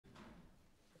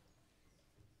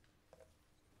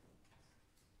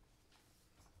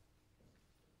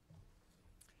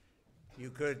You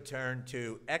could turn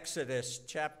to Exodus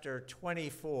chapter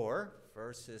 24,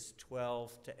 verses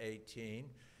 12 to 18.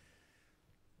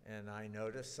 And I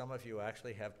notice some of you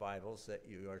actually have Bibles that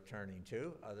you are turning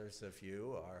to. Others of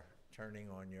you are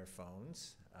turning on your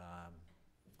phones.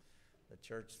 The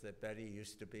church that Betty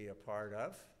used to be a part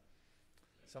of,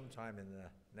 sometime in the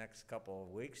next couple of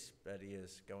weeks, Betty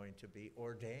is going to be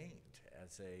ordained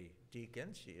as a deacon.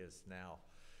 She is now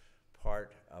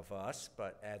part of us,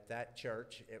 but at that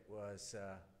church it was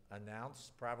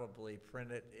announced, probably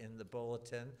printed in the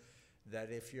bulletin,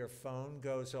 that if your phone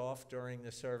goes off during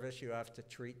the service, you have to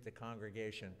treat the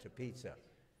congregation to pizza.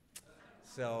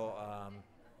 So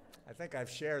I think I've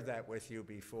shared that with you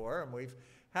before, and we've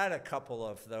had a couple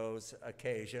of those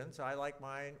occasions. I like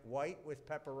mine white with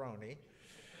pepperoni.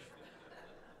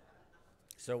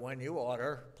 So when you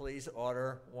order, please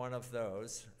order one of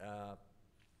those.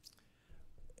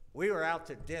 We were out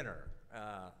to dinner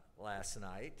last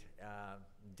night.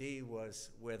 Dee was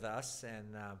with us,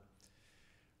 and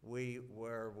we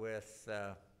were with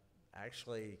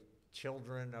actually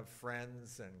children of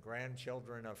friends and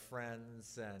grandchildren of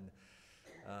friends, and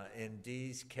in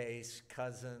Dee's case,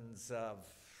 cousins of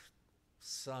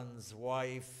son's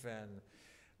wife and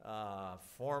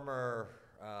former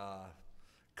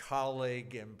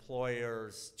colleague,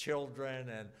 employers, children,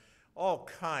 and all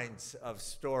kinds of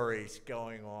stories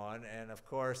going on. And of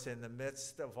course, in the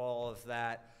midst of all of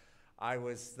that, I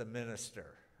was the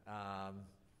minister.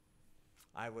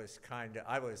 I was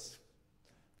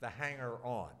the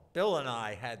hanger-on. Bill and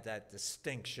I had that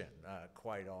distinction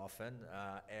quite often.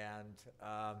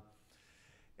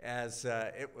 As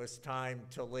it was time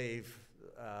to leave,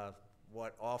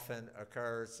 what often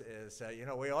occurs is,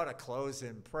 we ought to close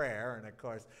in prayer. And of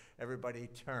course, everybody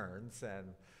turns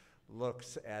and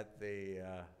looks at the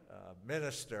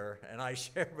minister, and I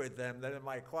shared with them that in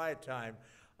my quiet time,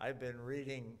 I've been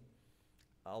reading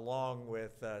along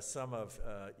with some of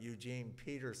Eugene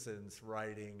Peterson's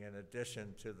writing in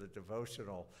addition to the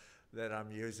devotional that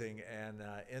I'm using. And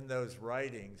in those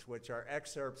writings, which are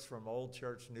excerpts from old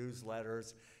church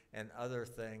newsletters and other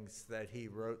things that he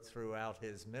wrote throughout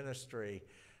his ministry,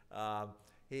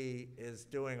 he is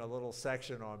doing a little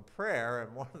section on prayer,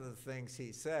 and one of the things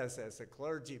he says as a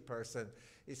clergy person,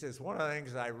 he says, one of the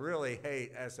things I really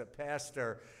hate as a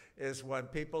pastor is when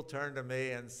people turn to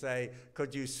me and say,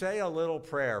 could you say a little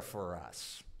prayer for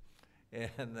us?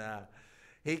 And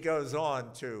he goes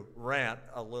on to rant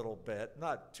a little bit,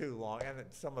 not too long, and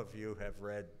some of you have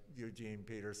read Eugene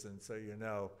Peterson, so you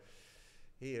know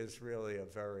he is really a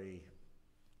very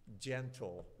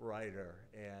gentle writer,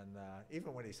 and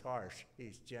even when he's harsh,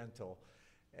 he's gentle.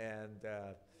 And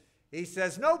he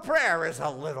says, no prayer is a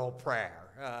little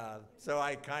prayer. So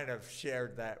I kind of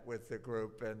shared that with the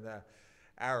group, and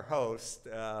our host,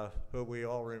 who we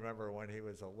all remember when he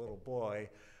was a little boy,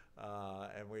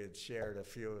 and we had shared a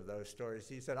few of those stories,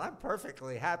 he said, I'm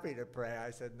perfectly happy to pray.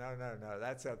 I said, no,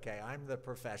 that's okay. I'm the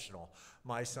professional.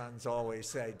 My sons always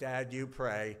say, Dad, you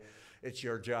pray. It's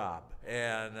your job.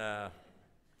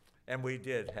 And we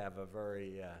did have a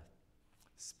very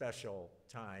special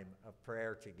time of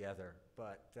prayer together.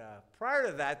 But prior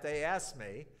to that, they asked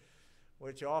me,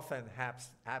 which often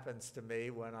happens to me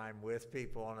when I'm with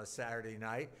people on a Saturday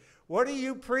night, what are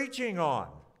you preaching on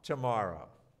tomorrow?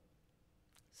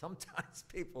 Sometimes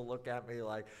people look at me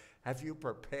like, have you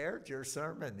prepared your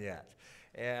sermon yet?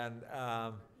 And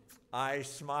I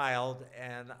smiled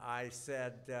and I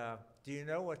said, do you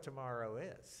know what tomorrow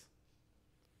is?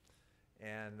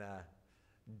 And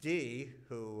Dee,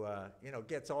 who,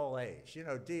 gets all A's.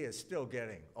 Dee is still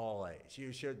getting all A's.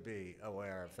 You should be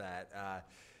aware of that.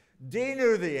 Dee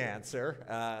knew the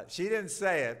answer. She didn't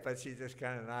say it, but she just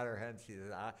kind of nodded her head. She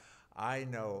said, I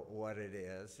know what it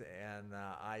is. And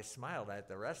I smiled at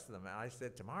the rest of them. And I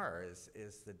said, tomorrow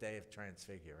is the day of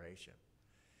Transfiguration.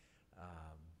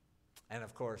 And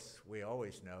of course, we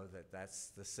always know that that's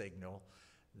the signal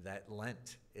that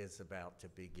Lent is about to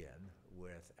begin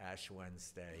with Ash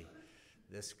Wednesday,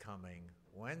 this coming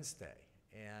Wednesday.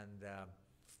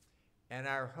 And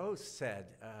our host said,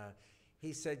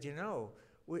 he said,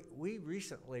 we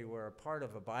recently were a part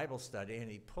of a Bible study,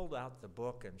 and he pulled out the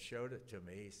book and showed it to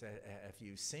me. He said, have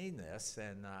you seen this?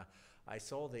 And I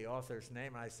saw the author's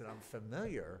name, and I said, I'm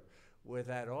familiar with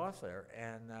that author.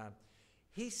 And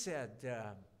he said,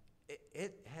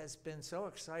 it has been so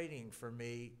exciting for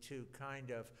me to kind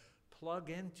of plug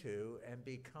into and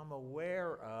become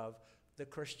aware of the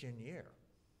Christian year.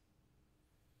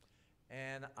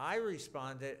 And I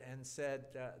responded and said,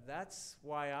 that's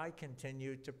why I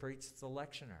continue to preach the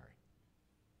lectionary.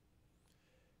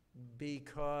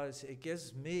 Because it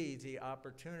gives me the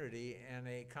opportunity and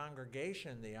a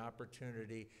congregation the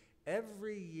opportunity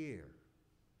every year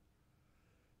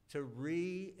to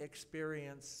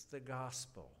re-experience the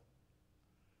gospel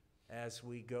as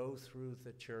we go through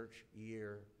the church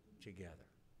year together.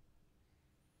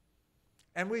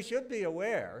 And we should be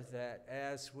aware that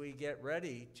as we get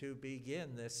ready to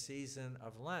begin this season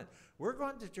of Lent, we're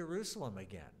going to Jerusalem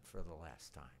again for the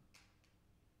last time.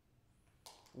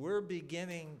 We're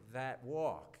beginning that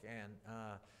walk, and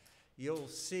you'll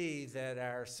see that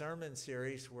our sermon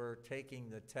series, we're taking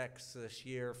the text this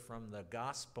year from the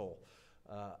gospel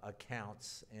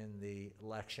accounts in the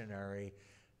lectionary,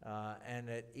 and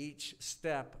at each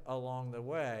step along the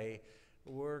way,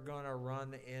 we're going to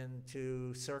run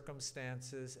into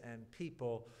circumstances and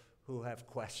people who have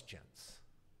questions.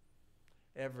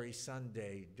 Every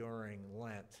Sunday during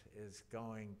Lent is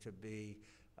going to be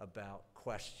about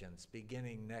questions,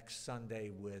 beginning next Sunday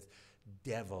with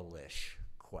devilish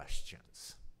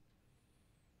questions.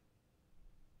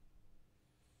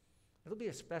 It'll be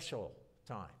a special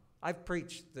time. I've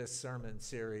preached this sermon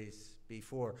series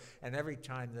before, and every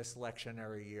time this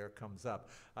lectionary year comes up,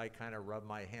 I kind of rub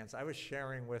my hands. I was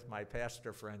sharing with my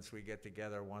pastor friends, we get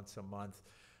together once a month.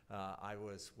 I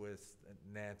was with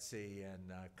Nancy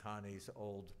and Connie's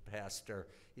old pastor.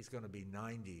 He's going to be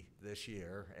 90 this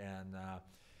year, and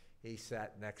he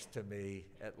sat next to me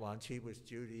at lunch. He was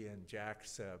Judy and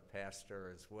Jack's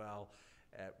pastor as well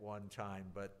at one time,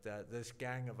 but this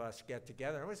gang of us get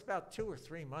together. It was about 2 or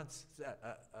 3 months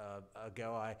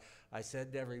ago. I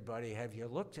said to everybody, have you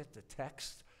looked at the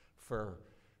text for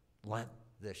Lent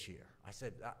this year? I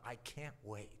said, I can't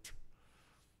wait.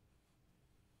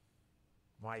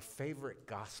 My favorite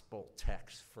gospel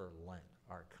texts for Lent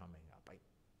are coming up.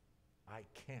 I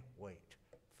can't wait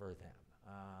for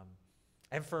them.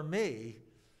 And for me,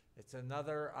 it's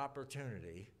another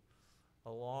opportunity,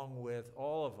 along with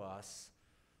all of us,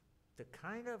 to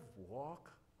kind of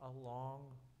walk along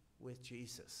with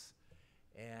Jesus.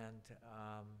 And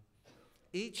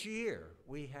each year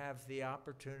we have the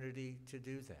opportunity to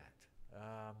do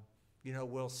that.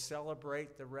 We'll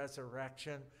celebrate the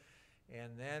resurrection,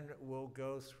 and then we'll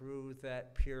go through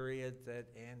that period that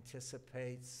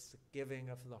anticipates the giving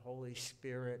of the Holy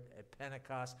Spirit at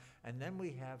Pentecost. And then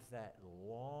we have that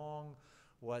long,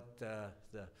 what the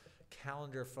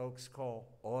calendar folks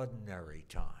call ordinary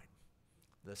time.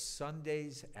 The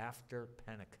Sundays after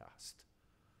Pentecost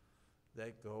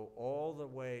that go all the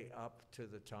way up to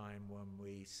the time when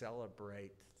we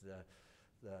celebrate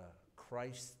the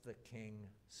Christ the King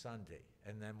Sunday.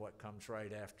 And then what comes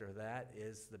right after that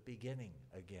is the beginning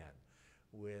again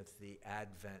with the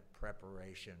Advent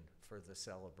preparation for the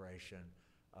celebration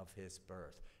of his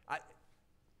birth.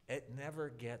 It never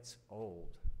gets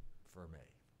old for me.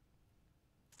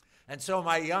 And so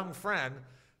my young friend,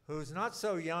 who's not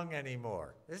so young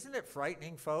anymore. Isn't it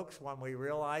frightening, folks, when we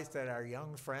realize that our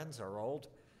young friends are old?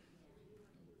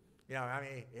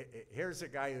 Here's a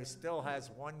guy who still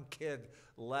has one kid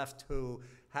left who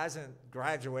hasn't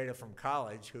graduated from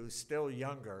college, who's still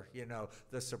younger.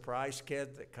 The surprise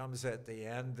kid that comes at the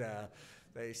end,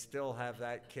 they still have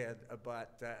that kid.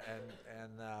 But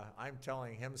I'm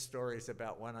telling him stories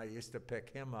about when I used to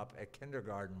pick him up at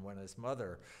kindergarten when his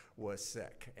mother was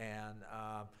sick. And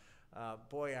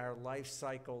boy, our life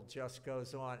cycle just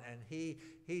goes on. And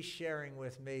he's sharing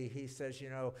with me, he says,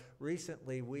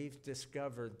 recently we've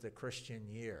discovered the Christian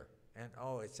year. And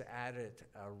it's added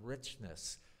a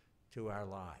richness to our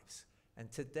lives.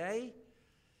 And today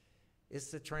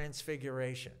is the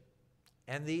Transfiguration.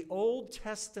 And the Old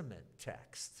Testament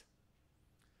text,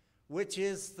 which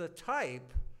is the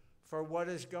type for what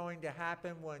is going to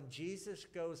happen when Jesus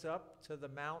goes up to the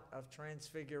Mount of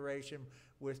Transfiguration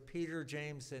with Peter,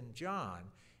 James, and John,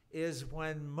 is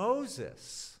when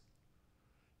Moses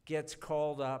gets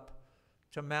called up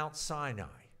to Mount Sinai,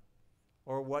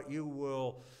 or what you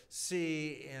will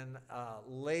see in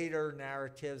later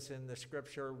narratives in the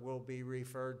scripture will be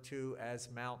referred to as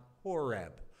Mount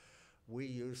Horeb. We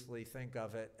usually think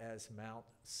of it as Mount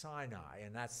Sinai,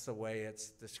 and that's the way it's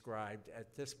described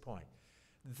at this point.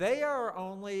 They are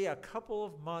only a couple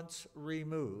of months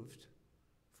removed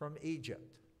from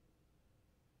Egypt.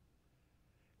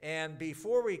 And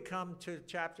before we come to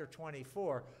chapter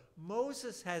 24,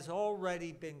 Moses has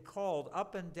already been called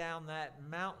up and down that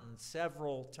mountain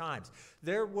several times.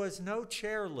 There was no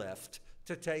chairlift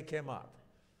to take him up.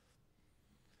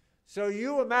 So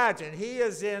you imagine, he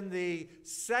is in the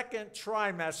second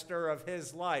trimester of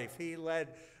his life. He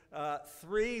led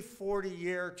 3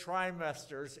 40-year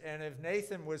trimesters, and if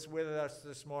Nathan was with us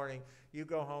this morning, you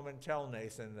go home and tell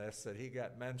Nathan this, that he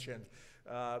got mentioned,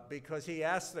 because he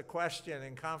asked the question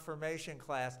in confirmation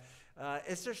class,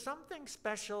 is there something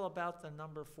special about the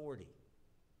number 40?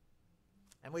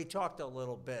 And we talked a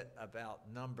little bit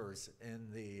about numbers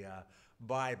in the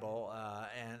Bible,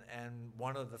 and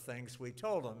one of the things we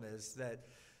told them is that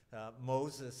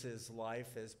Moses'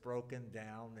 life is broken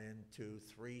down into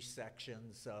 3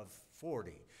 sections of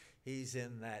 40. He's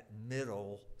in that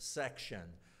middle section,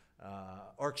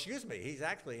 he's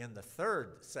actually in the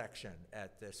 3rd section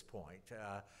at this point.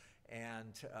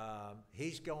 And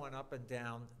he's going up and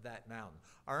down that mountain.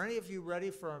 Are any of you ready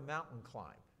for a mountain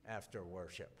climb after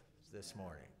worship this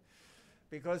morning?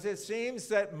 Because it seems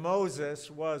that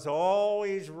Moses was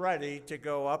always ready to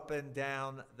go up and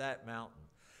down that mountain.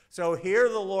 So here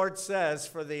the Lord says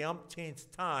for the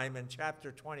umpteenth time in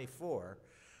chapter 24,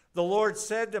 the Lord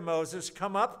said to Moses,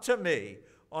 "Come up to me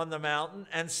on the mountain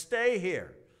and stay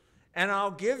here, and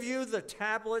I'll give you the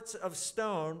tablets of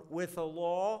stone with the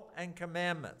law and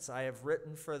commandments I have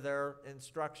written for their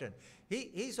instruction."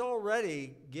 He's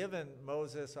already given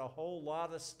Moses a whole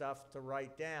lot of stuff to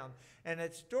write down. And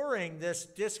it's during this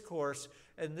discourse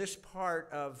and this part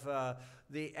of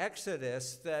the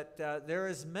Exodus that there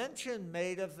is mention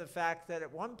made of the fact that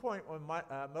at one point when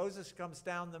Moses comes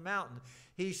down the mountain,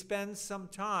 he spends some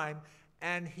time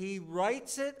and he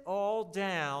writes it all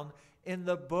down in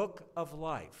the book of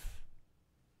life.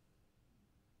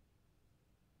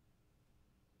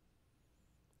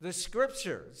 The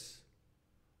scriptures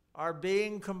are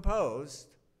being composed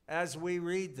as we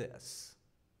read this.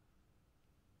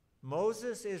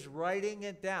 Moses is writing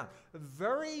it down.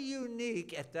 Very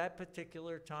unique at that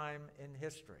particular time in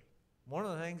history. One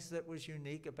of the things that was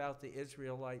unique about the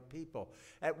Israelite people.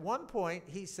 At one point,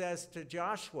 he says to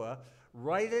Joshua,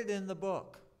 write it in the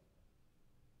book.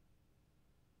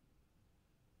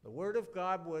 The word of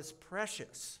God was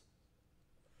precious.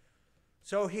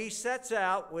 So he sets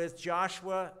out with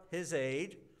Joshua, his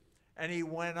aide, and he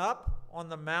went up on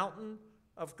the mountain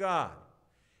of God.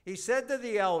 He said to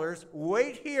the elders,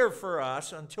 "Wait here for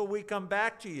us until we come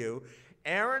back to you.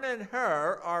 Aaron and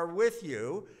Hur are with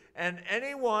you, and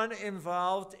anyone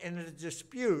involved in a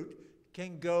dispute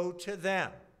can go to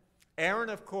them." Aaron,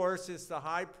 of course, is the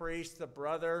high priest, the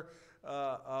brother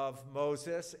of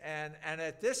Moses, and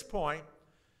at this point,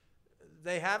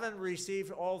 they haven't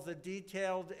received all the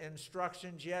detailed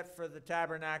instructions yet for the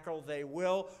tabernacle. They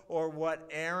will, or what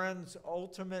Aaron's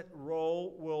ultimate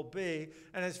role will be.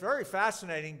 And it's very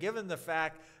fascinating given the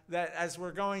fact that, as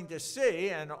we're going to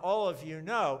see, and all of you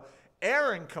know,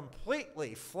 Aaron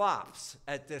completely flops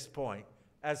at this point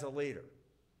as a leader.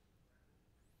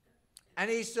 And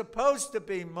he's supposed to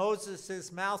be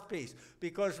Moses' mouthpiece.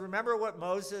 Because remember what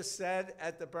Moses said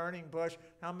at the burning bush?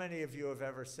 How many of you have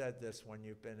ever said this when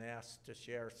you've been asked to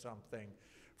share something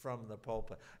from the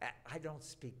pulpit? I don't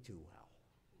speak too well.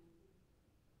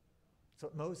 That's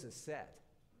what Moses said.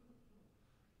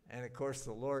 And of course,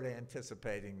 the Lord,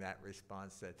 anticipating that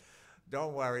response, said,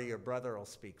 "Don't worry, your brother will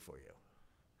speak for you."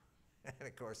 And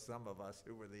of course, some of us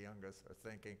who were the youngest are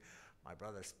thinking, my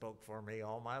brother spoke for me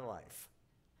all my life.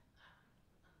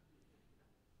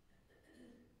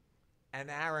 And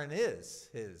Aaron is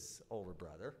his older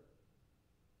brother.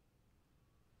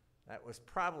 That was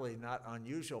probably not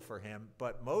unusual for him,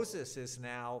 but Moses is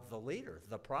now the leader,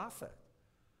 the prophet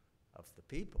of the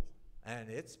people. And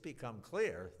it's become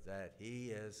clear that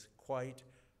he is quite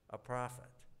a prophet.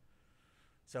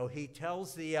 So he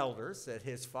tells the elders that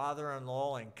his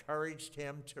father-in-law encouraged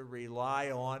him to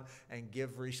rely on and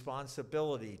give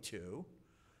responsibility to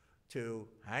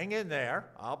hang in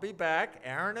there. I'll be back.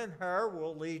 Aaron and Hur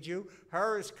will lead you.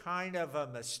 Hur is kind of a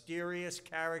mysterious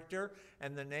character,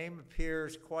 and the name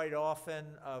appears quite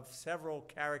often of several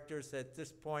characters at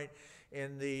this point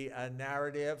in the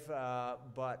narrative,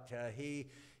 but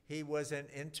he was an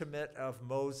intimate of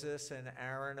Moses and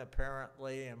Aaron,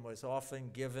 apparently, and was often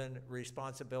given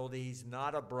responsibility. He's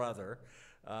not a brother,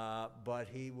 but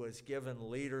he was given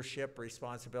leadership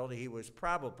responsibility. He was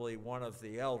probably one of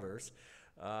the elders.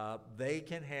 They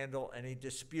can handle any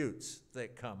disputes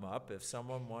that come up. If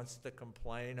someone wants to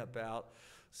complain about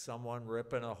someone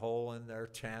ripping a hole in their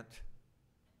tent,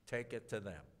 take it to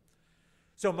them.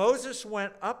 So Moses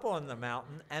went up on the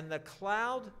mountain, and the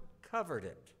cloud covered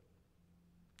it.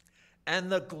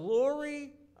 And the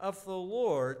glory of the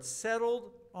Lord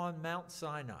settled on Mount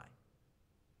Sinai.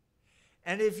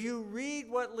 And if you read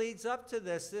what leads up to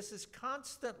this, this is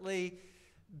constantly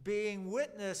being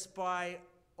witnessed by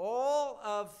all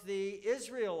of the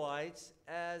Israelites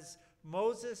as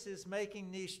Moses is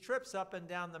making these trips up and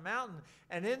down the mountain.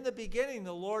 And in the beginning,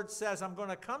 the Lord says, "I'm going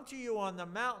to come to you on the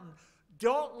mountain.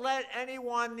 Don't let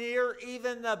anyone near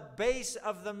even the base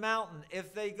of the mountain.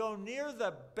 If they go near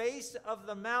the base of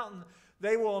the mountain,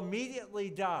 they will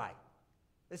immediately die.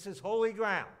 This is holy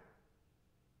ground."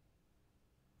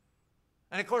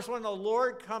 And of course, when the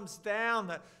Lord comes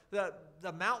down, the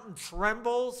mountain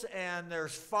trembles and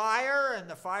there's fire, and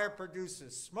the fire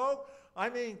produces smoke. I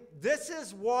mean, this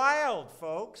is wild,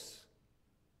 folks.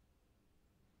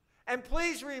 And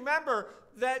please remember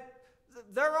that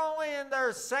they're only in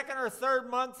their second or third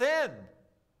month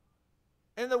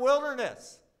in the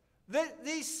wilderness.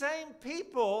 These same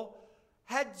people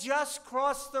had just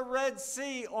crossed the Red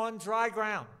Sea on dry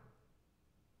ground.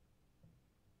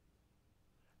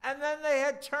 And then they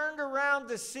had turned around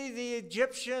to see the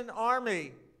Egyptian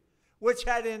army, which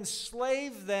had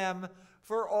enslaved them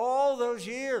for all those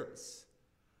years,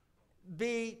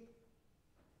 be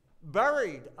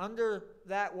buried under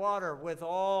that water with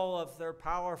all of their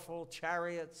powerful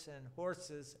chariots and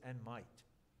horses and might.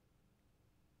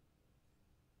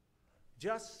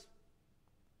 Just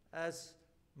as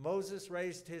Moses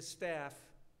raised his staff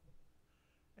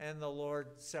and the Lord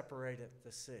separated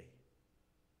the sea.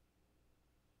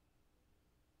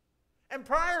 And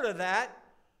prior to that,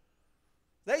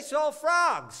 they saw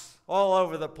frogs all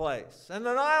over the place. And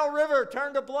the Nile River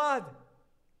turned to blood.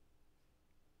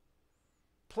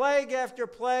 Plague after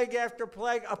plague after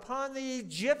plague upon the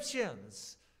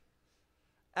Egyptians.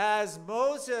 As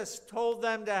Moses told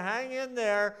them to hang in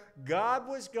there, God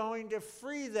was going to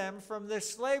free them from this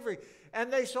slavery.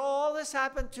 And they saw all this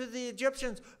happen to the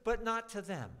Egyptians, but not to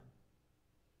them.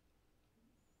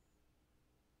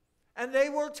 And they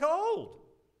were told,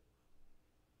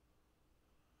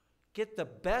 get the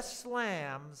best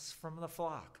lambs from the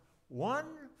flock, one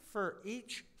for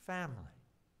each family.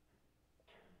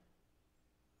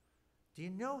 Do you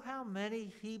know how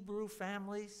many Hebrew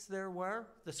families there were?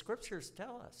 The scriptures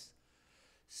tell us.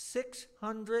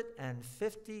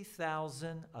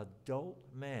 650,000 adult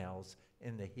males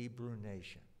in the Hebrew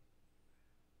nation.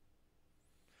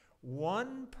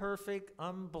 One perfect,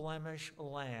 unblemished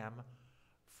lamb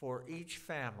for each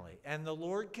family. And the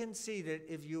Lord conceded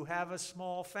if you have a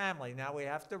small family. Now we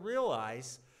have to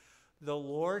realize the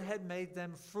Lord had made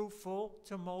them fruitful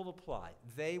to multiply.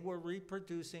 They were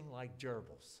reproducing like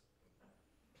gerbils.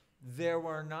 There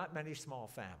were not many small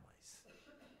families.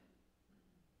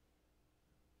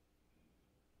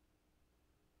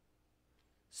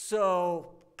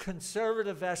 So,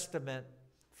 conservative estimate,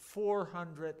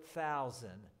 400,000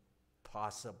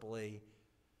 possibly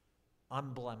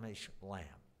unblemished lamb,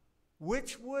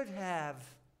 which would have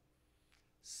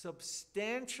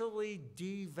substantially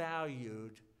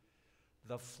devalued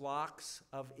the flocks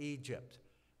of Egypt.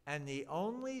 And the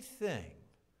only thing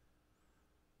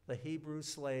the Hebrew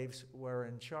slaves were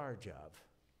in charge of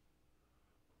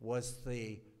was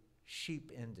the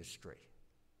sheep industry,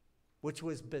 which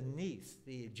was beneath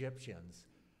the Egyptians,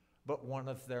 but one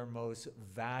of their most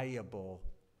valuable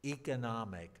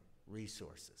economic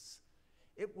resources.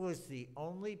 It was the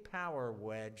only power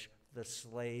wedge the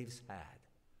slaves had.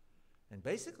 And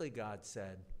basically God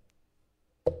said,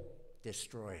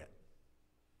 destroy it.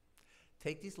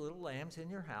 Take these little lambs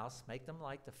in your house, make them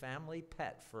like the family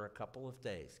pet for a couple of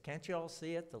days. Can't you all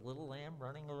see it? The little lamb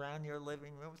running around your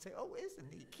living room and say, oh, isn't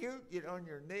he cute? You know, and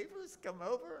your neighbors come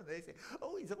over and they say,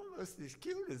 oh, he's almost as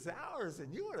cute as ours.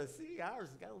 And you want to see ours.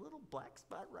 He's got a little black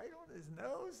spot right on his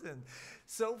nose and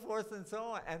so forth and so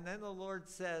on. And then the Lord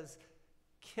says,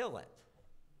 kill it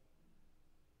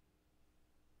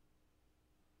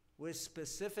with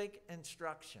specific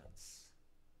instructions.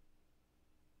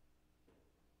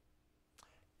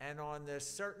 And on this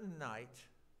certain night,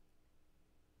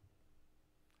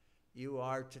 you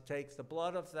are to take the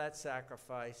blood of that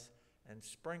sacrifice and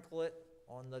sprinkle it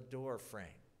on the door frame.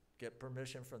 Get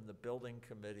permission from the building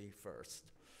committee first.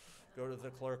 Go to the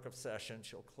clerk of session.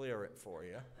 She'll clear it for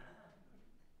you.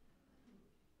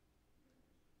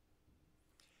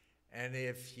 And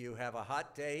if you have a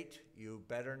hot date, you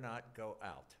better not go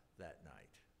out that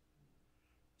night.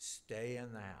 Stay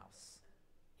in the house.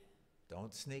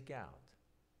 Don't sneak out.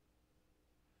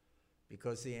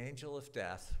 Because the angel of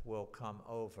death will come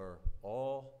over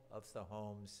all of the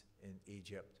homes in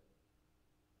Egypt.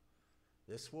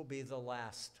 This will be the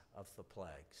last of the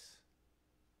plagues.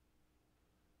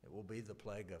 It will be the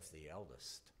plague of the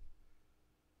eldest.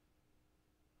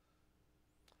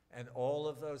 And all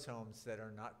of those homes that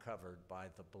are not covered by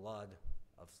the blood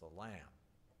of the Lamb,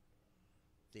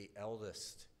 the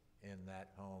eldest in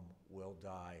that home will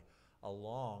die,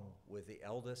 along with the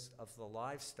eldest of the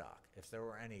livestock, if there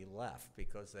were any left,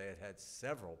 because they had had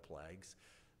several plagues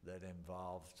that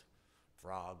involved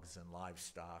frogs and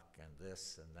livestock and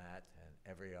this and that and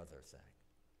every other thing.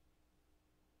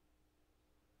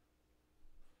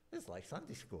 It's like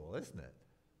Sunday school, isn't it?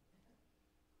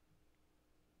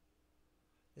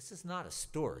 This is not a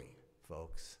story,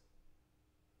 folks.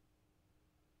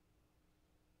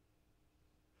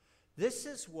 This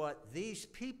is what these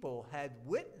people had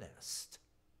witnessed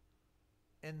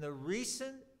in the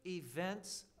recent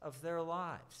events of their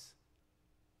lives.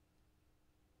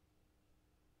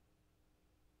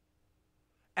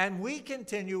 And we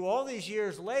continue all these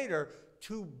years later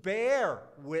to bear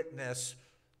witness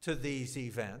to these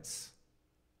events.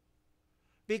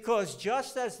 Because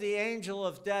just as the angel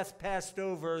of death passed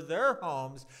over their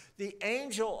homes, the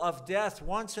angel of death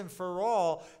once and for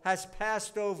all has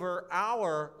passed over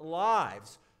our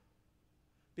lives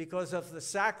because of the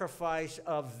sacrifice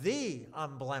of the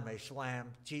unblemished Lamb,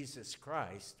 Jesus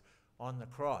Christ, on the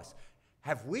cross.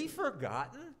 Have we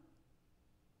forgotten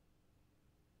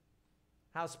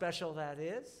how special that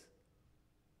is?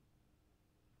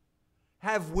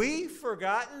 Have we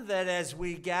forgotten that as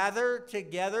we gather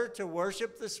together to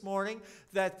worship this morning,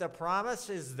 that the promise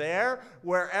is there?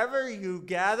 Wherever you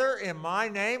gather in my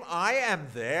name, I am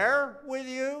there with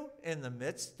you, in the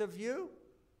midst of you.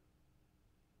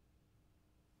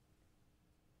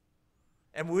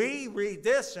 And we read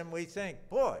this and we think,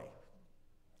 boy,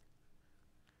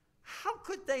 how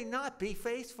could they not be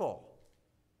faithful?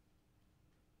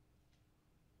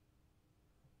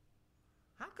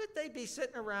 How could they be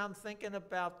sitting around thinking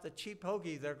about the cheap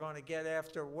hoagie they're going to get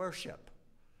after worship,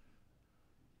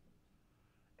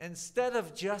 instead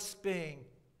of just being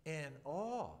in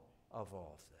awe of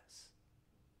all this?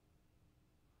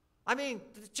 I mean,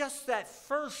 just that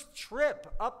first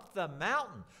trip up the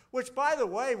mountain, which, by the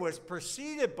way, was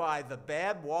preceded by the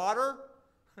bad water.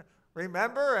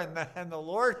 Remember? And the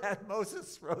Lord had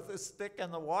Moses throw the stick in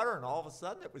the water, and all of a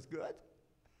sudden it was good.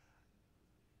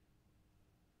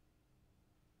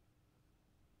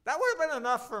 That would have been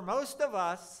enough for most of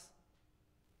us.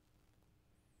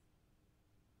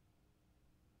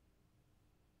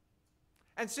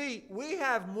 And see, we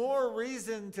have more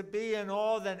reason to be in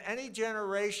awe than any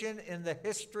generation in the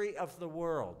history of the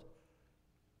world.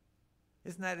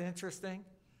 Isn't that interesting?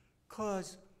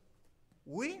 Because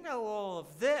we know all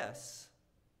of this,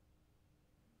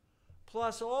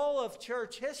 plus all of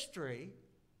church history,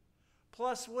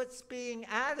 plus what's being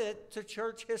added to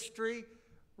church history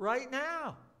right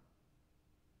now.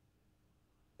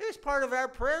 It was part of our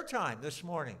prayer time this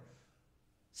morning.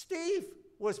 Steve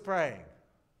was praying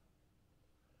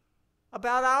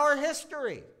about our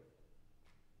history.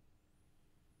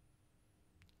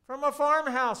 From a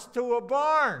farmhouse to a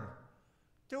barn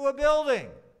to a building.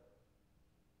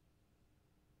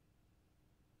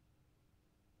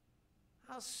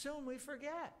 How soon we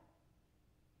forget.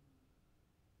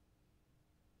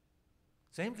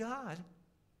 Same God.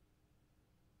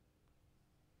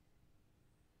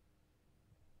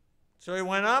 So he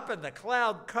went up, and the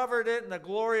cloud covered it, and the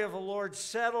glory of the Lord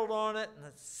settled on it.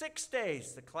 And 6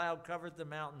 days the cloud covered the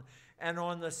mountain. And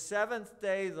on the 7th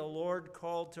day the Lord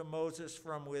called to Moses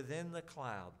from within the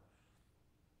cloud.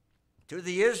 To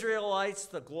the Israelites,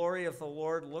 the glory of the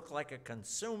Lord looked like a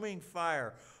consuming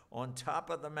fire on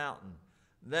top of the mountain.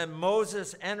 Then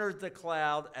Moses entered the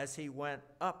cloud as he went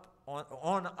up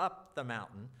up the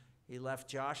mountain. He left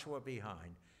Joshua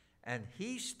behind, and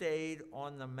he stayed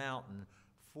on the mountain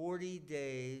 40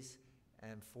 days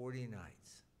and 40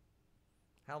 nights.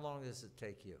 How long does it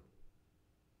take you?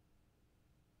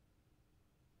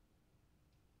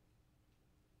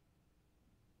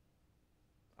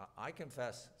 I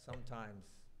confess, sometimes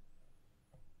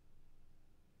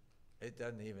it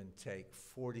doesn't even take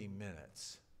 40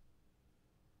 minutes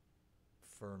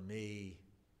for me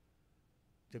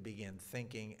to begin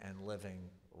thinking and living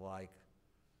like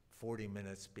 40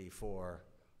 minutes before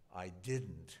I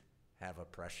didn't have a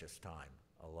precious time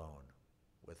alone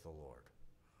with the Lord,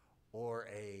 or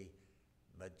a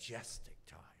majestic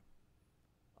time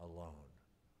alone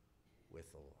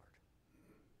with the Lord.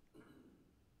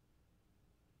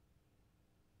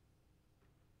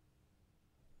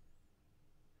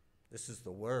 This is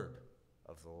the word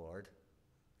of the Lord.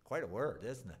 Quite a word,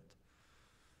 isn't it?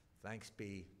 Thanks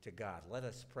be to God. Let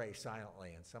us pray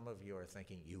silently. And some of you are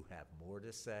thinking, you have more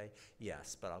to say?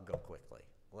 Yes, but I'll go quickly.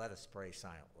 Let us pray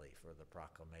silently for the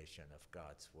proclamation of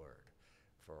God's word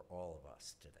for all of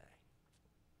us today.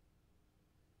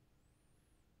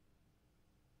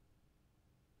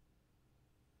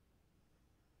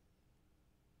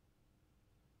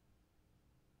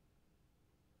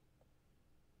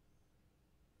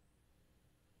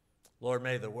 Lord,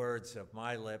 may the words of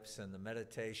my lips and the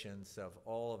meditations of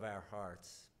all of our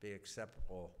hearts be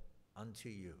acceptable unto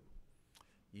you,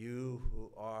 you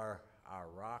who are our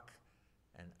rock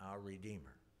and our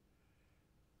Redeemer.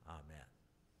 Amen.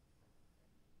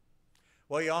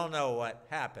 Well, you all know what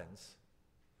happens.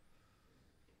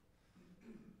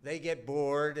 They get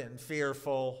bored and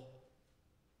fearful.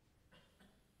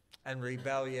 and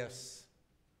rebellious.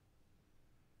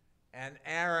 And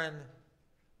Aaron,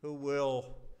 who will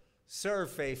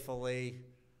serve faithfully,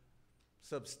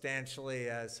 substantially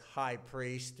as high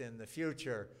priest in the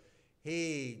future,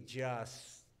 he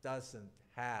just doesn't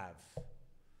have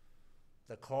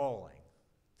the calling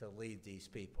to lead these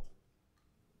people.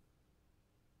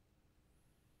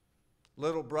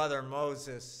 Little brother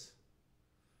Moses,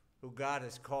 who God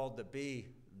has called to be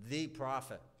the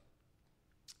prophet,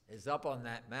 is up on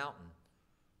that mountain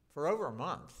for over a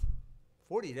month,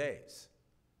 40 days.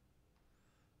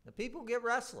 The people get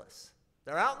restless.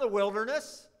 They're out in the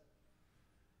wilderness,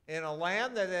 in a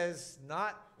land that is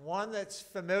not one that's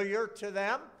familiar to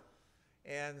them.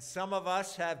 And some of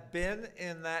us have been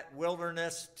in that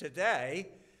wilderness today.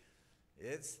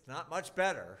 It's not much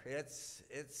better. It's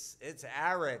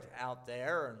arid out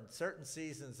there in certain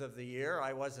seasons of the year.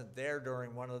 I wasn't there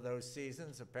during one of those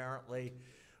seasons. Apparently,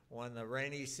 when the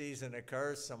rainy season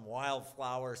occurs, some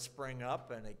wildflowers spring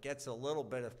up and it gets a little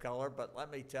bit of color, but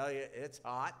let me tell you, it's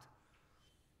hot.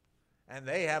 And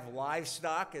they have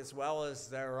livestock as well as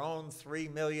their own 3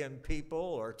 million people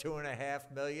or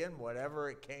 2.5 million, whatever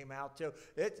it came out to.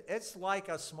 It's like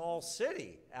a small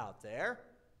city out there.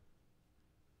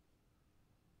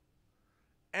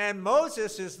 And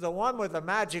Moses is the one with a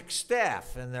magic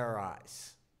staff in their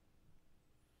eyes.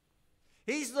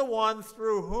 He's the one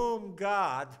through whom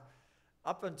God,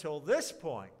 up until this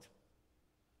point,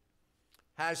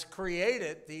 has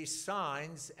created these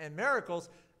signs and miracles,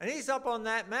 and he's up on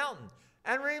that mountain.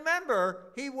 And remember,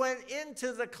 he went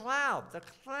into the cloud. The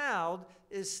cloud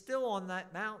is still on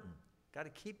that mountain. Got to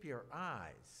keep your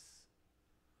eyes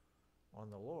on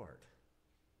the Lord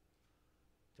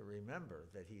to remember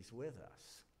that he's with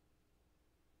us.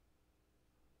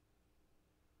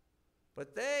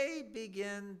 But they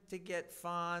begin to get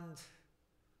fond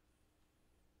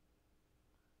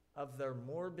of their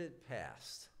morbid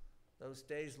past, those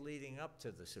days leading up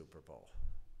to the Super Bowl.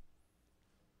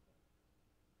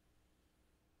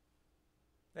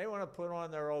 They want to put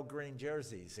on their old green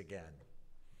jerseys again.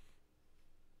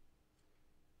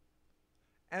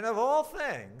 And of all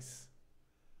things,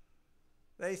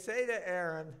 they say to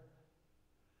Aaron,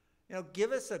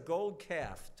 give us a gold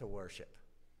calf to worship.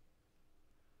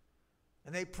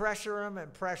 And they pressure him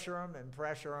and pressure him and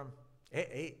pressure him.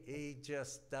 He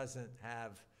just doesn't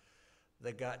have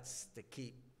the guts to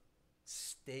keep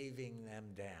staving them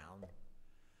down.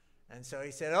 And so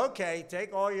he said, okay,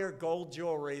 take all your gold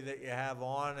jewelry that you have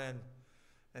on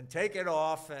and take it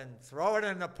off and throw it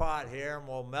in the pot here and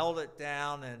we'll melt it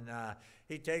down. And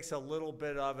he takes a little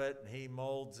bit of it and he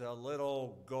molds a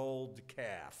little gold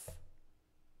calf.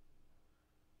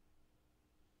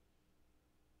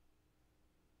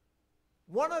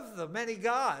 One of the many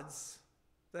gods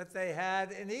that they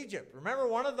had in Egypt. Remember,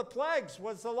 one of the plagues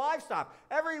was the livestock.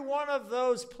 Every one of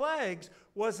those plagues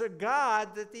was a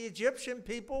god that the Egyptian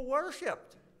people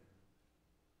worshipped.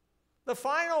 The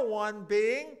final one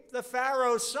being the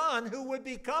Pharaoh's son, who would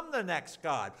become the next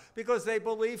god, because they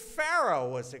believed Pharaoh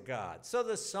was a god. So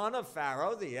the son of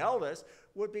Pharaoh, the eldest,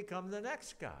 would become the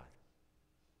next god.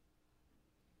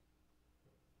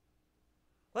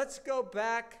 Let's go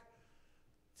back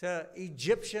to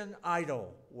Egyptian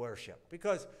idol worship.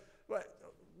 Because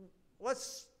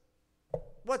what's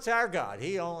our God?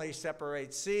 He only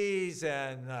separates seas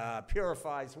and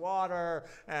purifies water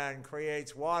and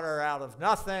creates water out of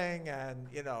nothing and,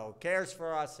 cares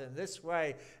for us in this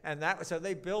way and that. So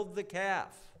they build the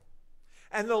calf.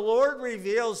 And the Lord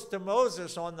reveals to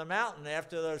Moses on the mountain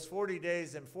after those 40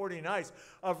 days and 40 nights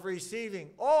of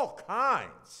receiving all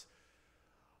kinds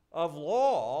of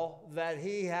law that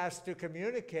he has to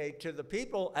communicate to the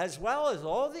people, as well as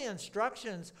all the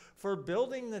instructions for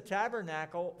building the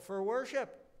tabernacle for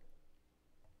worship.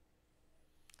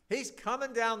 He's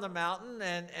coming down the mountain,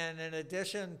 and in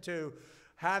addition to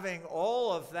having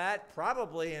all of that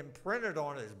probably imprinted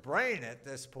on his brain at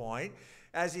this point,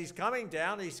 as he's coming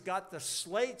down, he's got the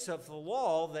slates of the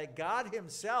law that God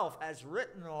himself has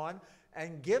written on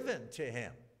and given to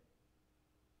him.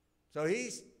 So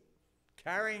he's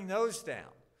carrying those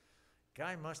down.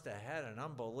 Guy must have had an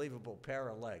unbelievable pair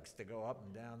of legs to go up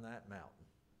and down that mountain.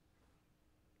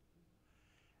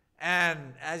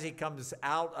 And as he comes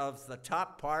out of the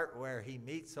top part where he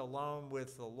meets alone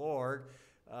with the Lord,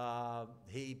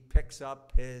 he picks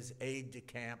up his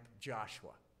aide-de-camp,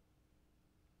 Joshua.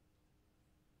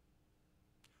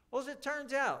 Well, as it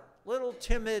turns out, little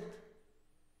timid,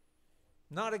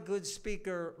 not a good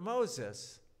speaker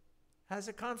Moses has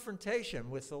a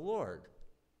confrontation with the Lord.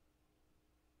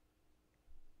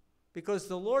 Because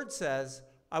the Lord says,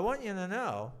 I want you to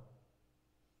know,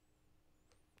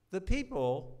 the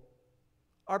people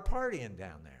are partying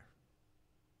down there.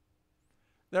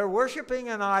 They're worshiping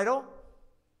an idol.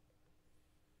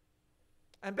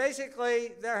 And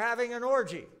basically, they're having an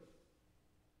orgy.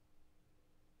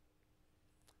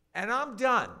 And I'm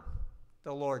done,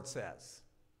 the Lord says.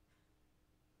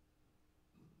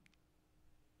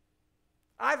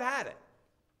 I've had it.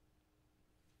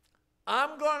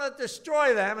 I'm going to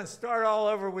destroy them and start all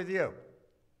over with you.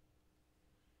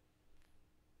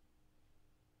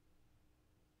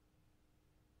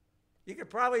 You could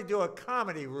probably do a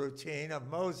comedy routine of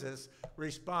Moses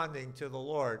responding to the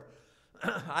Lord.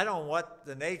 I don't know what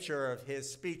the nature of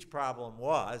his speech problem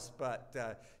was, but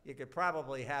you could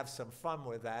probably have some fun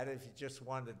with that if you just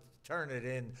wanted to turn it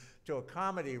into a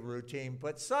comedy routine.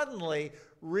 But suddenly,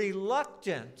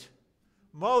 reluctant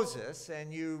Moses,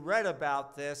 and you read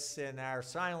about this in our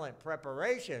silent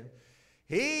preparation,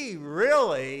 he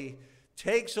really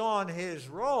takes on his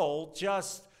role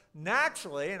just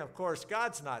naturally, and of course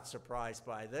God's not surprised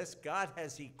by this. God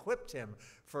has equipped him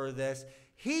for this.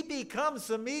 He becomes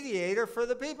the mediator for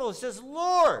the people. He says,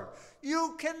 Lord,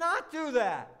 you cannot do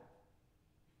that.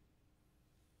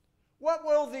 What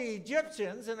will the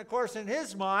Egyptians, and of course in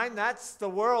his mind, that's the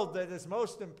world that is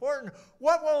most important,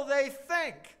 what will they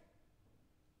think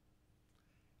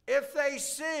if they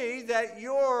see that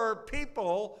your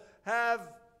people have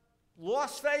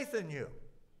lost faith in you?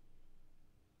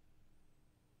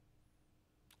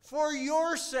 For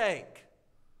your sake,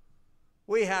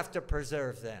 we have to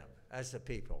preserve them as a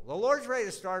people. The Lord's ready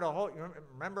to start a whole,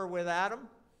 remember with Adam?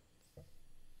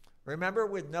 Remember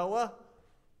with Noah?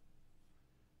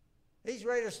 He's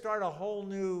ready to start a whole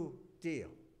new deal.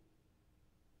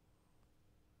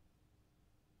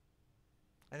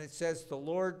 And it says the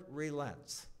Lord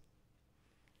relents.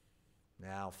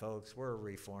 Now, folks, we're a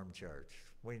Reformed church.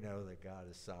 We know that God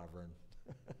is sovereign.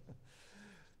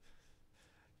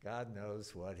 God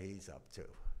knows what he's up to.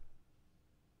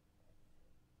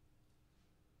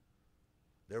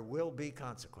 There will be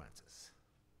consequences.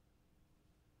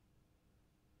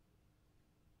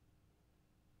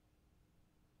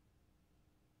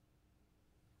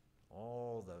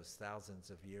 All those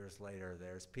thousands of years later,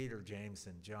 there's Peter, James,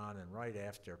 and John, and right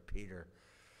after Peter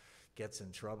gets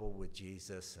in trouble with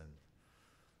Jesus, and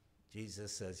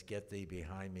Jesus says, "Get thee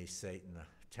behind me, Satan."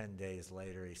 10 days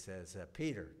later, he says,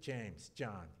 Peter, James,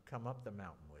 John, come up the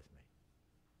mountain with me.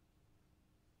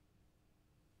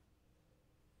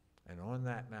 And on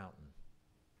that mountain,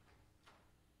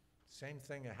 same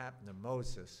thing that happened to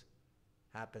Moses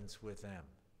happens with them.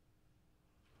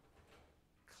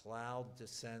 Cloud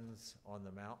descends on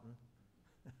the mountain,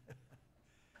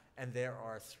 and there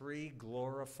are 3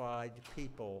 glorified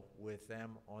people with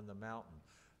them on the mountain,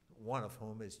 one of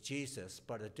whom is Jesus,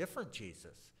 but a different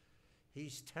Jesus.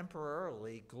 He's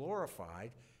temporarily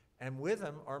glorified, and with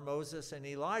him are Moses and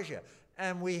Elijah.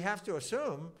 And we have to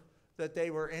assume that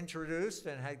they were introduced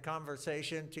and had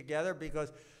conversation together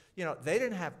because, you know, they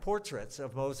didn't have portraits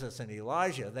of Moses and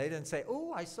Elijah. They didn't say,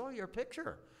 "Oh, I saw your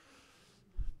picture.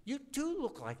 You do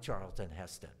look like Charlton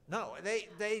Heston." No,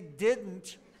 they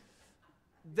didn't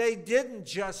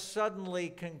just suddenly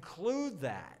conclude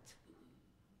that.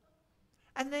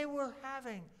 And they were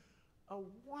having a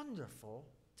wonderful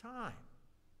time.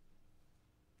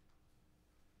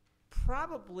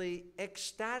 Probably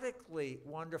ecstatically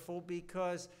wonderful,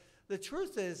 because the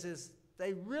truth is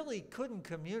they really couldn't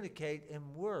communicate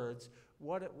in words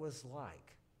what it was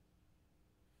like.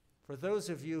 For those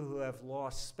of you who have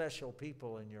lost special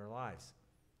people in your lives,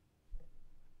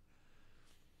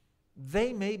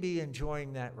 they may be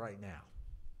enjoying that right now.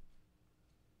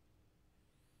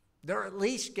 They're at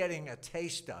least getting a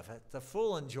taste of it. The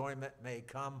full enjoyment may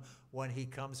come when he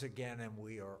comes again and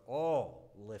we are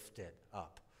all lifted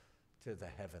up to the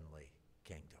heavenly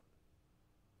kingdom.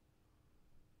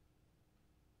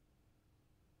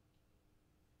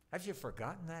 Have you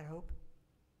forgotten that hope?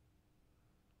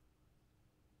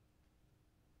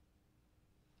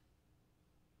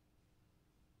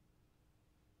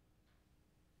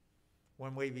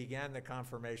 When we began the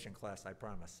confirmation class, I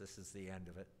promise this is the end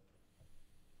of it,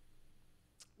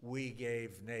 we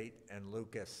gave Nate and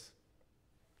Lucas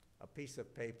a piece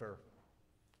of paper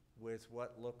with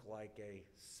what looked like a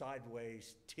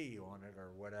sideways T on it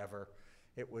or whatever.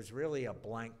 It was really a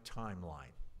blank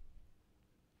timeline.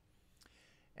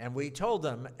 And we told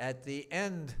them at the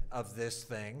end of this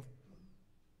thing,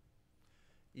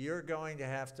 you're going to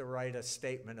have to write a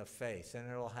statement of faith, and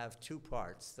it'll have 2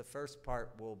 parts. The first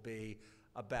part will be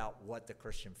about what the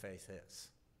Christian faith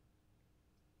is.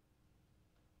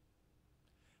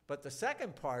 But the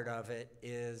second part of it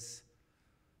is,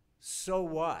 so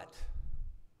what?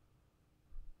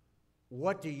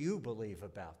 What do you believe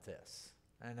about this?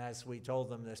 And as we told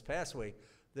them this past week,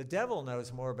 The devil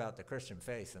knows more about the Christian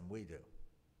faith than we do.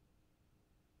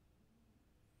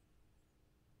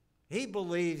 He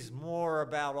believes more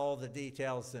about all the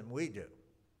details than we do.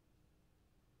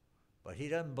 But he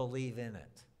doesn't believe in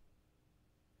it.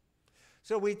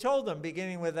 So we told them,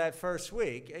 beginning with that first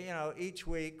week, each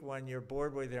week when you're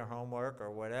bored with your homework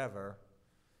or whatever,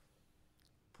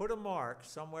 put a mark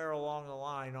somewhere along the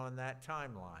line on that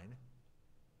timeline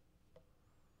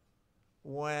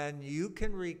when you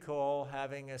can recall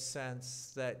having a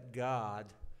sense that God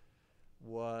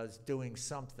was doing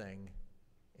something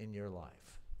in your life.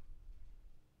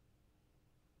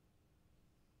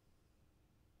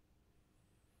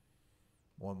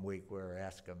 One week we were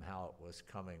asking him how it was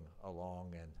coming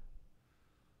along, and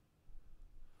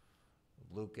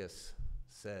Lucas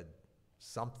said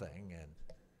something,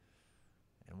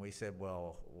 and we said,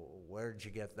 well, where did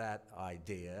you get that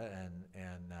idea? And he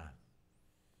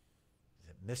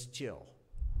said, Miss Jill.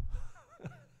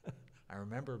 I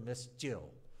remember Miss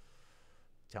Jill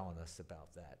telling us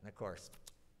about that. And of course,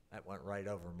 that went right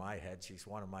over my head. She's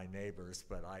one of my neighbors,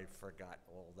 but I forgot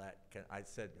all that. I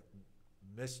said,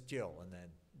 Miss Jill, and then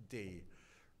D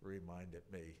reminded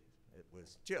me it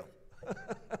was Jill.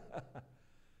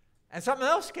 And something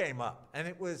else came up, and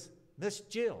it was Miss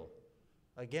Jill.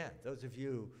 Again, those of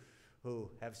you who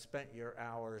have spent your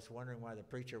hours wondering why the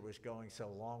preacher was going so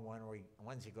long,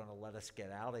 when's he going to let us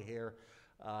get out of here?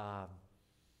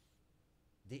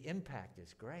 The impact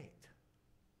is great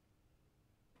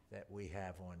that we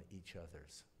have on each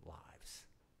other's lives.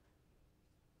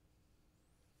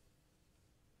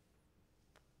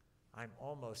 I'm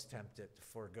almost tempted to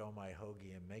forego my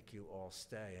hoagie and make you all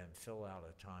stay and fill out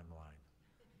a timeline.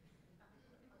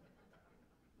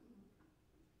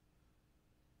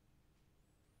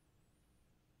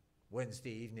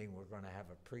 Wednesday evening, we're going to have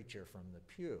a preacher from the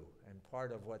pew, and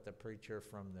part of what the preacher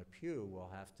from the pew will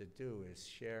have to do is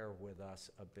share with us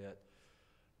a bit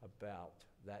about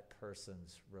that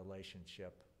person's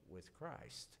relationship with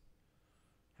Christ,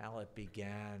 how it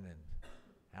began and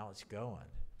how it's going.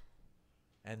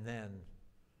 And then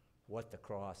what the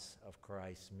cross of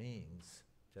Christ means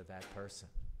to that person.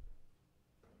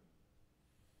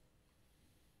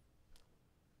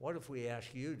 What if we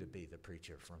ask you to be the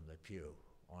preacher from the pew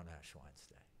on Ash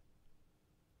Wednesday?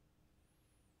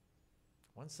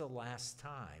 When's the last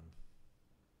time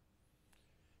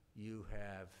you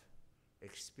have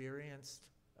experienced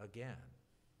again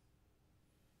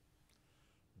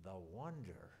the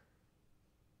wonder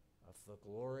of the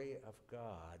glory of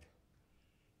God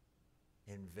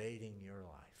invading your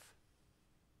life?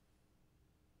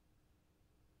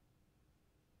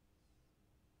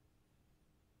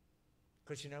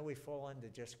 Because we fall into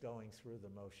just going through the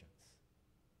motions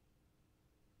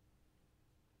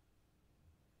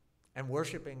and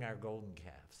worshiping our golden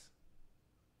calves.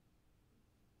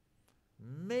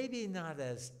 Maybe not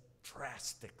as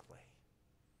drastically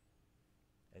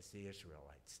as the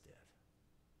Israelites did.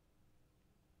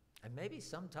 And maybe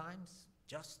sometimes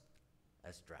just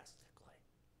as drastically.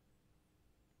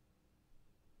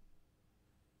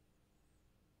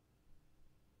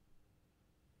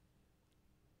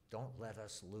 Don't let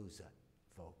us lose it,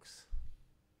 folks.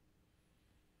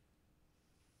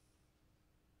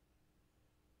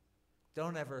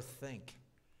 Don't ever think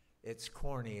it's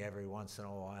corny every once in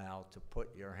a while to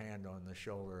put your hand on the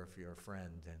shoulder of your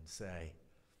friend and say,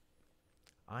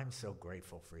 I'm so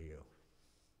grateful for you.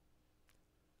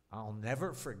 I'll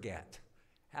never forget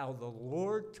how the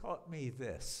Lord taught me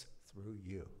this through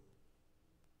you.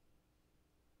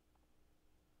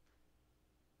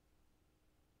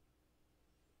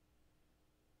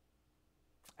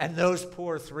 And those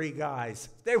poor three guys,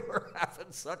 they were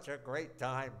having such a great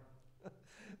time.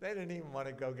 They didn't even want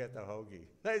to go get the hoagie.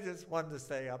 They just wanted to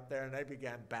stay up there, and they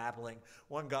began babbling.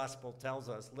 One gospel tells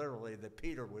us literally that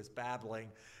Peter was babbling,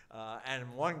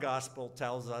 and one gospel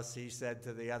tells us he said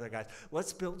to the other guys,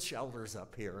 let's build shelters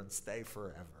up here and stay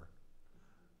forever.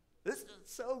 This is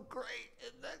so great,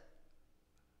 isn't it?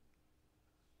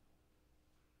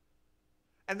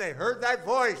 And they heard that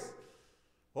voice.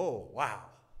 Oh, wow.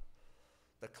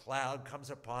 The cloud comes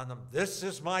upon them. This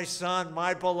is my son,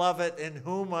 my beloved, in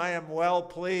whom I am well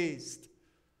pleased.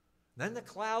 Then the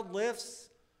cloud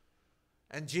lifts,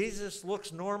 and Jesus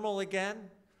looks normal again,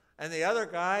 and the other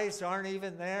guys aren't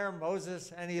even there,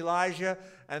 Moses and Elijah,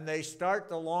 and they start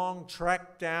the long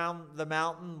trek down the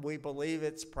mountain. We believe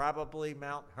it's probably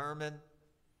Mount Hermon.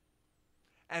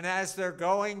 And as they're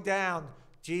going down,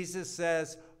 Jesus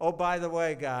says, oh, by the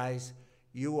way, guys,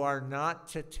 you are not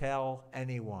to tell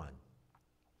anyone.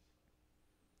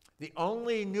 The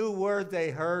only new word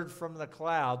they heard from the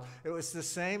cloud, it was the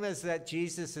same as at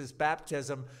Jesus'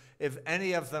 baptism. If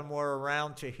any of them were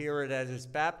around to hear it at his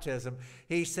baptism,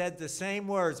 he said the same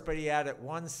words, but he added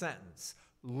one sentence: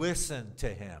 listen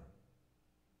to him.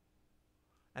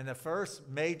 And the first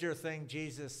major thing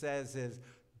Jesus says is,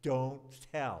 don't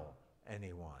tell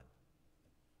anyone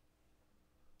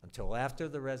until after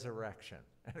the resurrection.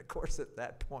 And of course, at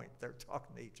that point, they're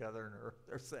talking to each other and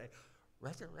they're saying,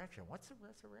 resurrection? What's a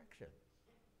resurrection?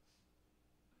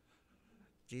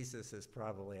 Jesus is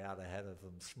probably out ahead of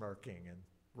them, smirking and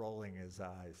rolling his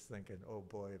eyes, thinking, oh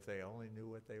boy, if they only knew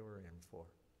what they were in for.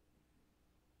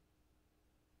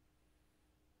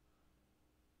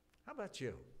 How about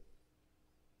you?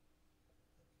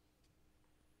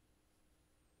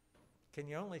 Can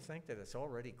you only think that it's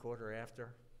already quarter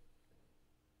after?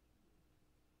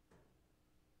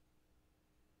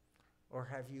 Or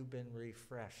have you been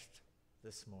refreshed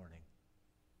this morning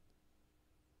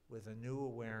with a new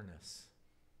awareness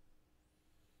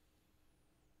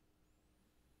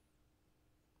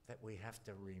that we have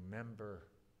to remember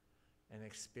and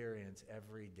experience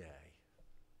every day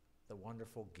the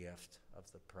wonderful gift of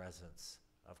the presence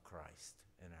of Christ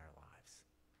in our lives?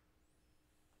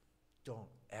 Don't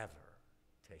ever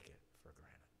take it for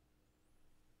granted.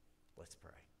 Let's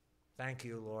pray. Thank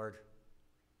you, Lord,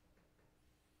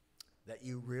 that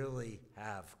you really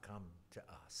have come to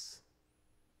us.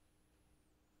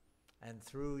 And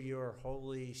through your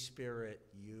Holy Spirit,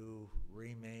 you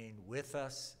remain with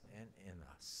us and in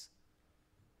us,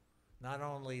 not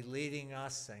only leading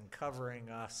us and covering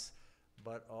us,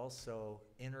 but also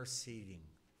interceding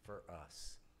for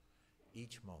us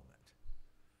each moment.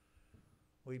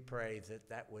 We pray that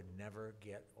that would never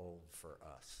get old for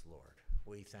us, Lord.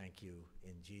 We thank you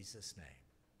in Jesus' name.